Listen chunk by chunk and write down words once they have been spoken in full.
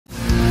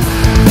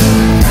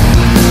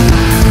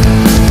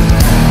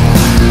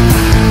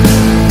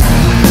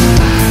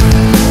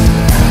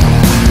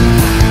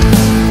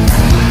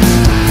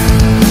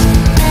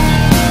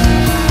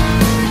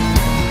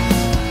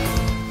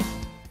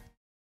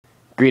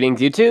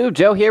Greetings YouTube,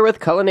 Joe here with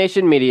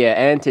Culination Media,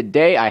 and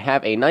today I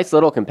have a nice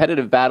little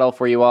competitive battle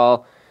for you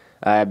all.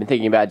 I've been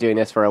thinking about doing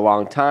this for a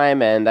long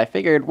time, and I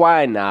figured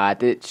why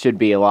not? It should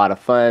be a lot of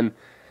fun,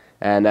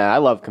 and I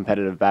love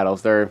competitive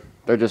battles. They're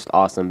just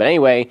awesome. But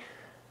anyway,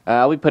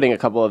 I'll be putting a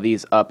couple of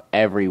these up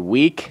every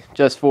week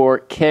just for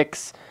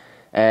kicks,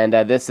 and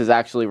this is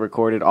actually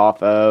recorded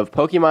off of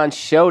Pokemon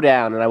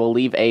Showdown, and I will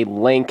leave a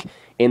link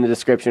in the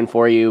description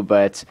for you,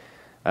 but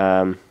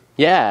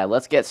yeah,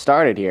 let's get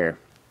started here.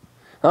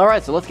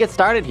 Alright, so let's get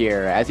started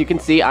here. As you can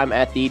see, I'm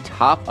at the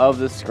top of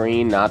the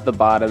screen, not the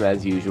bottom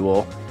as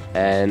usual.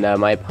 And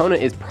my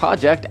opponent is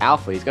Project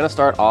Alpha. He's going to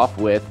start off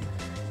with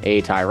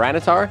a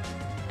Tyranitar.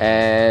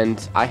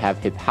 And I have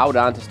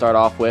Hippowdon to start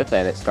off with,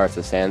 and it starts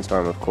a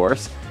Sandstorm, of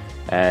course.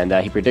 And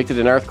he predicted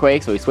an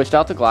Earthquake, so he switched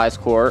out to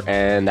Gliscor,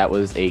 and that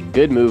was a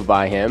good move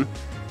by him.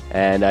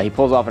 And he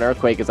pulls off an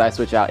Earthquake as I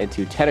switch out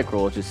into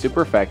Tentacruel, which is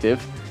super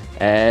effective.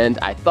 And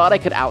I thought I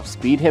could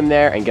outspeed him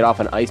there and get off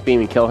an Ice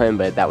Beam and kill him,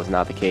 but that was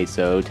not the case,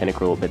 so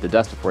Tentacruel bit the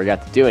dust before he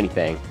got to do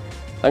anything. So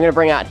I'm going to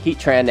bring out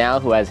Heatran now,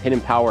 who has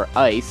Hidden Power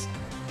Ice,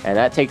 and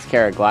that takes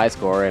care of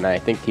Gliscor, and I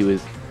think he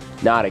was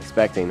not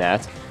expecting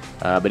that.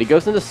 But he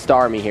goes into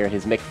Starmie here,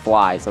 his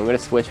McFly, so I'm going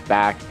to switch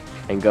back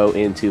and go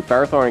into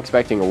Ferrothorn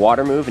expecting a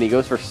Water move, and he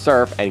goes for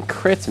Surf and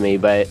crits me,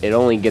 but it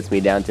only gets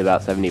me down to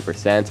about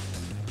 70%.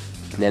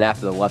 And then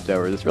after the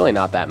leftovers, it's really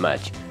not that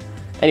much.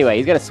 Anyway,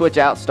 he's going to switch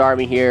out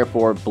Starmie here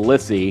for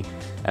Blissey,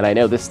 and I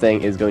know this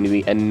thing is going to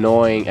be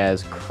annoying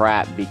as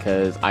crap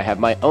because I have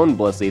my own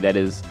Blissey that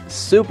is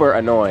super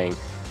annoying.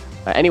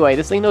 Anyway,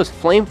 this thing knows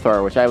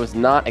Flamethrower, which I was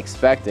not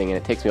expecting, and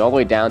it takes me all the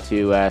way down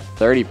to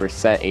 30%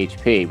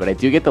 HP, but I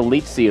do get the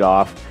Leech Seed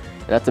off,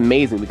 and that's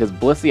amazing because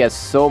Blissey has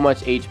so much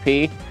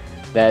HP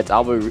that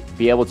I'll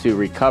be able to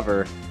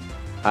recover,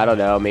 I don't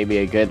know, maybe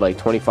a good like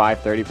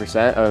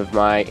 25-30% of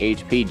my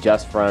HP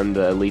just from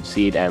the Leech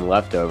Seed and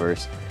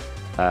leftovers.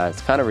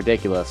 It's kind of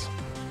ridiculous.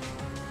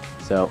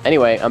 So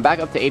anyway, I'm back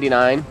up to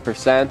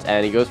 89%,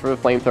 and he goes for the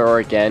Flamethrower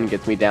again,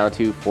 gets me down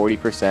to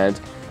 40%. And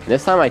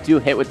this time I do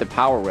hit with the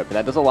Power Whip, and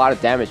that does a lot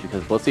of damage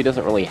because Blissey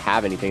doesn't really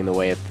have anything in the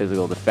way of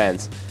physical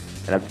defense.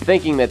 And I'm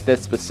thinking that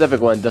this specific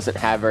one doesn't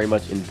have very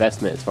much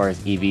investment as far as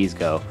EVs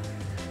go.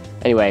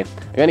 Anyway,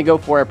 I'm going to go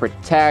for a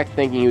Protect,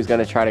 thinking he was going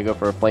to try to go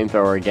for a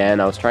Flamethrower again.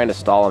 I was trying to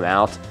stall him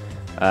out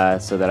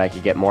so that I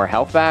could get more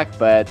health back,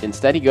 but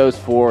instead he goes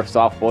for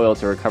Soft Boil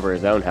to recover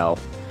his own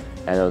health.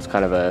 And it was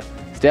kind of a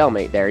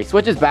stalemate there. He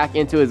switches back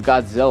into his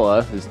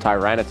Godzilla, his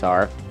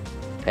Tyranitar,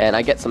 and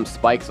I get some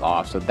spikes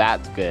off, so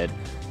that's good.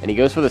 And he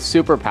goes for the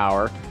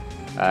Superpower,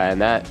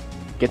 and that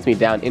gets me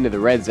down into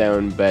the red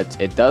zone, but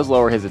it does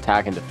lower his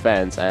attack and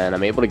defense, and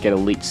I'm able to get a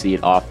Leech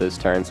Seed off this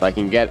turn, so I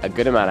can get a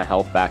good amount of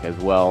health back as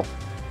well.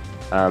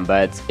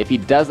 But if he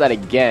does that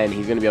again,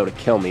 he's going to be able to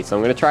kill me, so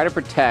I'm going to try to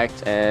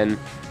Protect and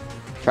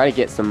try to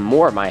get some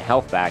more of my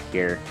health back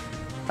here.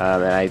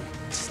 And I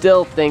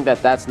still think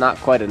that that's not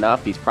quite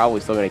enough. He's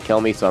probably still going to kill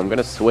me, so I'm going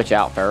to switch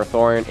out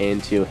Ferrothorn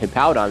into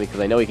Hippowdon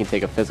because I know he can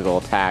take a physical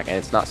attack, and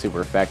it's not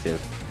super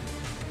effective.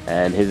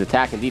 And his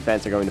attack and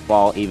defense are going to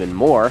fall even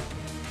more,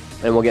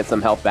 and we'll get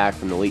some health back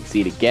from the Leech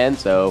Seed again,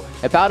 so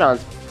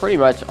Hippowdon's pretty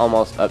much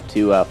almost up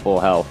to full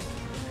health.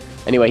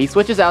 Anyway, he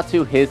switches out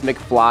to his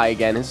McFly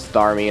again, his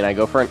Starmie, and I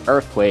go for an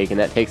Earthquake, and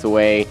that takes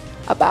away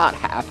about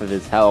half of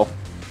his health.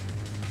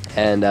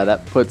 And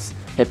that puts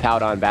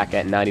Hippowdon back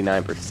at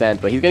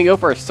 99%, but he's going to go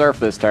for a Surf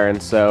this turn,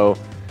 so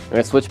I'm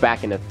going to switch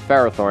back into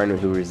Ferrothorn,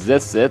 who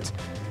resists it,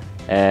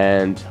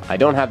 and I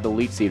don't have the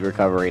Leech Seed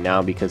recovery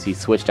now because he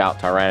switched out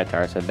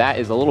Tyranitar, so that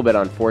is a little bit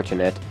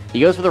unfortunate.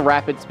 He goes for the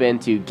Rapid Spin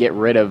to get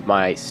rid of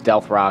my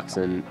Stealth Rocks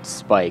and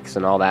Spikes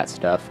and all that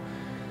stuff,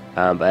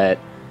 but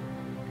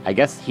I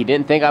guess he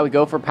didn't think I would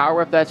go for Power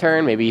Whip that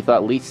turn. Maybe he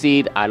thought Leech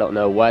Seed, I don't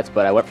know what,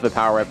 but I went for the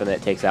Power Whip and then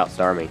it takes out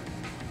Starmie.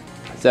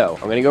 So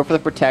I'm going to go for the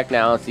Protect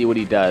now and see what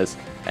he does.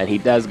 And he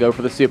does go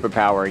for the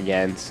Superpower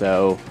again,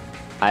 so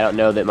I don't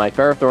know that my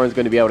Ferrothorn is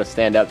going to be able to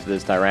stand up to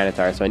this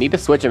Tyranitar, so I need to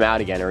switch him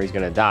out again or he's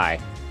going to die.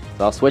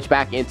 So I'll switch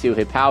back into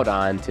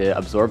Hippowdon to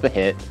absorb the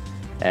hit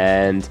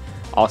and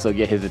also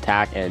get his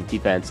attack and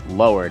defense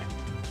lowered.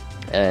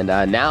 And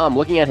now I'm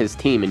looking at his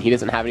team, and he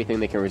doesn't have anything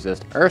that can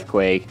resist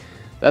Earthquake.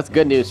 That's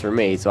good news for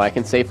me, so I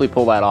can safely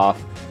pull that off.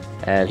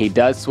 And he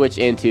does switch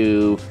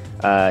into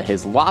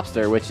his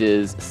Lobster, which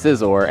is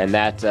Scizor, and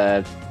that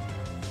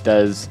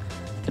does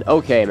an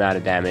okay amount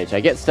of damage. I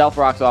get Stealth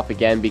Rocks off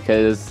again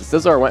because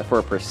Scizor went for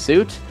a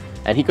Pursuit,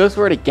 and he goes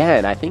for it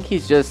again. I think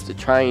he's just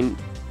trying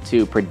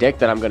to predict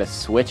that I'm going to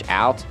switch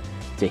out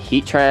to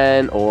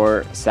Heatran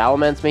or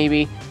Salamence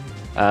maybe,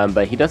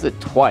 but he does it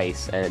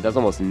twice, and it does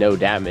almost no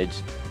damage,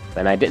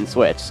 and I didn't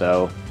switch,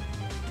 so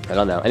I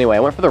don't know. Anyway, I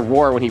went for the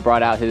Roar when he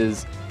brought out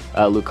his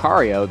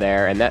Lucario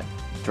there, and that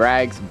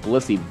drags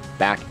Blissey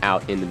back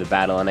out into the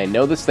battle, and I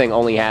know this thing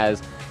only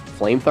has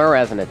Flamethrower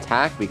as an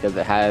attack because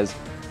it has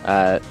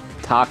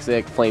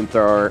Toxic,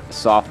 Flamethrower,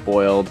 Soft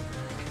Boiled,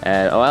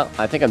 and, well,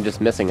 I think I'm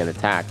just missing an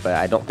attack, but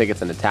I don't think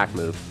it's an attack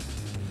move.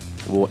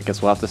 I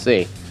guess we'll have to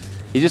see.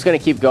 He's just going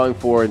to keep going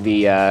for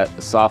the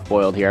Soft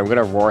Boiled here. I'm going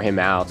to Roar him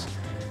out,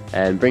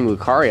 and bring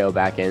Lucario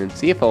back in,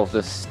 see if he'll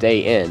just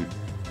stay in,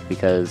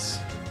 because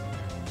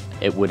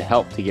it would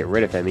help to get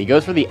rid of him. He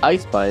goes for the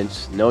Ice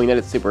Punch, knowing that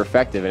it's super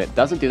effective, and it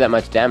doesn't do that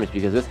much damage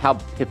because this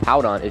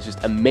Hippowdon is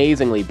just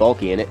amazingly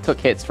bulky, and it took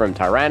hits from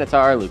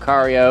Tyranitar,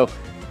 Lucario,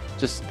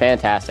 just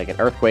fantastic. And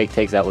Earthquake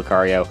takes out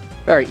Lucario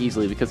very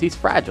easily because he's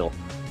fragile.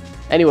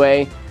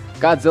 Anyway,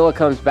 Godzilla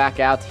comes back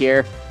out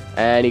here,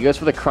 and he goes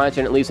for the Crunch,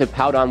 and it leaves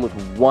Hippowdon with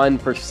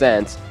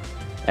 1%,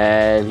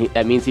 and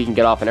that means he can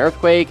get off an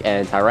Earthquake,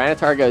 and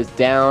Tyranitar goes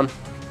down,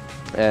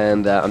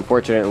 and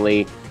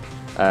unfortunately,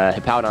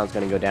 Hippowdon's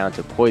going to go down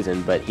to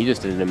Poison, but he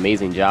just did an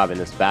amazing job in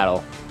this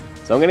battle.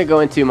 So I'm going to go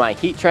into my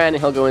Heatran, and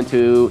he'll go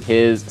into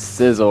his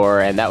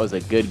Scizor, and that was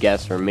a good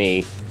guess for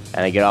me.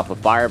 And I get off a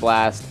Fire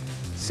Blast,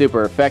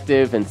 super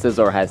effective, and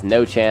Scizor has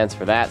no chance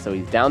for that, so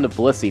he's down to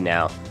Blissey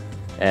now.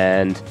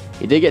 And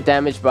he did get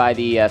damaged by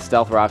the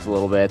Stealth Rocks a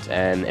little bit,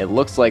 and it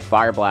looks like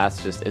Fire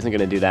Blast just isn't going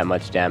to do that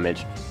much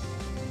damage.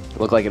 It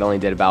looked like it only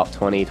did about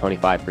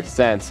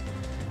 20-25%.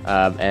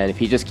 And if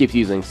he just keeps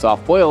using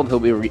Soft Boiled,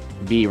 he'll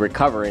be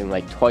recovering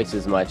like twice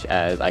as much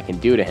as I can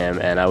do to him,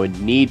 and I would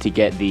need to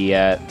get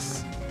the,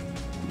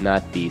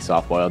 not the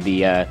Soft Boiled,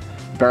 the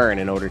Burn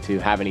in order to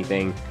have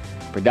anything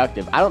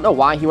productive. I don't know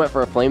why he went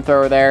for a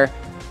Flamethrower there.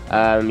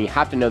 You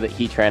have to know that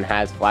Heatran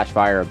has Flash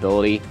Fire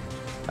ability.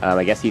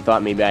 I guess he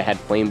thought maybe I had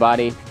Flame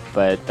Body,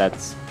 but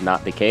that's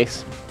not the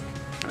case.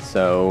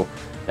 So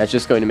that's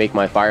just going to make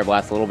my Fire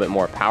Blast a little bit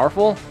more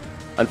powerful.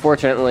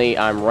 Unfortunately,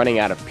 I'm running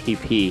out of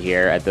PP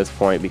here at this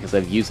point because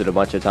I've used it a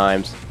bunch of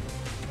times.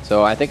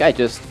 So I think I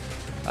just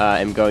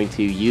am going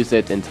to use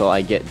it until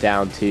I get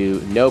down to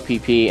no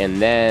PP,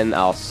 and then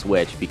I'll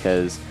switch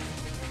because,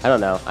 I don't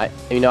know,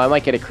 I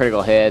might get a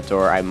critical hit,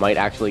 or I might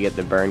actually get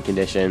the burn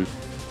condition,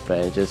 but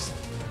it just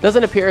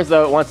doesn't appear as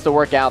though it wants to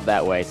work out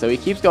that way. So he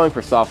keeps going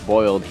for Soft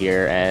Boiled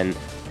here, and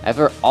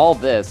after all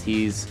this,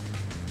 he's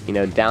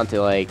down to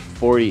like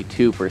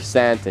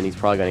 42%, and he's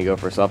probably going to go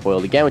for Soft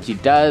Boiled again, which he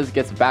does,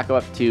 gets back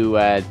up to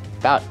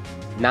about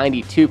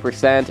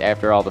 92%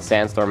 after all the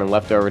Sandstorm and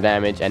leftover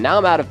damage, and now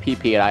I'm out of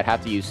PP, and I'd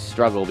have to use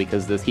Struggle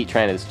because this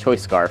Heatran is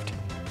Choice Scarfed.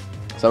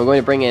 So I'm going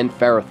to bring in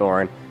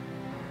Ferrothorn,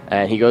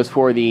 and he goes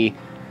for the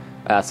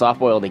Soft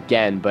Boiled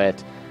again,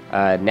 but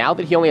now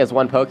that he only has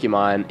one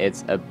Pokemon,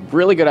 it's a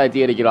really good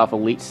idea to get off a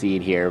Leech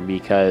Seed here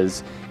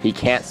because he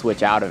can't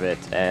switch out of it,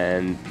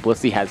 and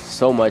Blissey has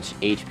so much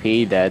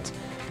HP that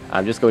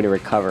I'm just going to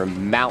recover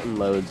mountain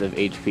loads of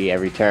HP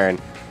every turn.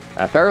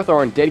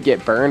 Ferrothorn did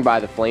get burned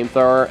by the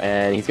Flamethrower,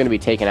 and he's going to be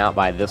taken out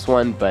by this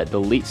one, but the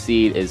Leech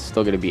Seed is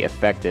still going to be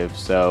effective,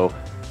 so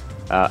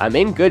I'm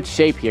in good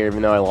shape here,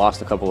 even though I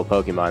lost a couple of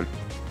Pokemon.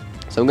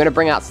 So I'm going to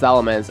bring out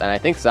Salamence, and I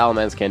think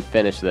Salamence can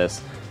finish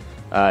this.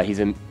 He's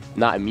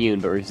not immune,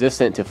 but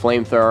resistant to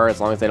Flamethrower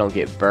as long as they don't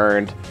get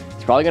burned.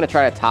 He's probably going to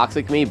try to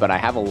Toxic me, but I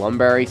have a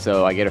Lumberry,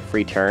 so I get a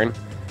free turn.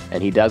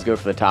 And he does go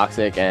for the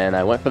Toxic, and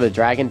I went for the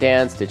Dragon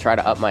Dance to try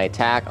to up my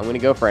attack. I'm going to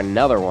go for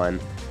another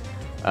one,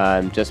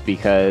 just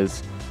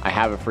because I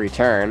have a free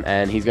turn,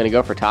 and he's going to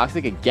go for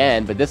Toxic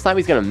again, but this time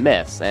he's going to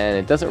miss, and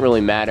it doesn't really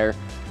matter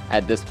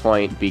at this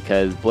point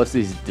because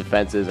Blissey's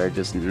defenses are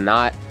just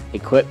not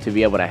equipped to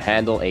be able to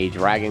handle a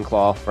Dragon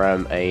Claw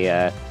from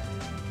a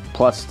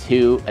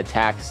 +2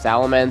 attack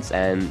Salamence,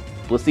 and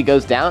Blissey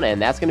goes down,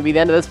 and that's going to be the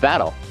end of this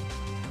battle.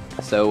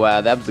 So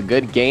that was a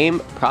good game.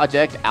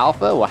 Project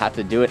Alpha, we'll have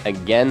to do it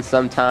again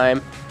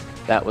sometime.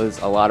 That was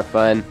a lot of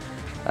fun.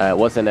 It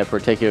wasn't a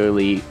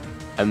particularly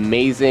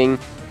amazing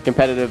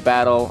competitive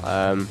battle.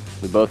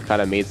 We both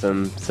kind of made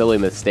some silly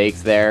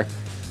mistakes there.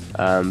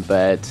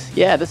 But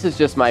yeah, this is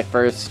just my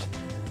first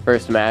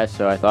match,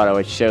 so I thought I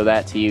would show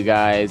that to you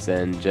guys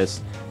and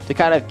just to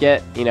kind of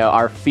get,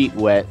 our feet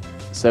wet,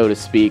 so to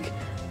speak.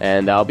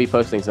 And I'll be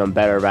posting some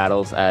better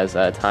battles as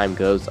time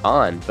goes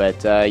on.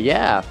 But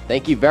yeah,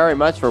 thank you very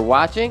much for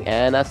watching,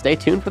 and stay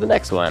tuned for the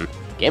next one.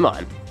 Game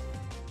on!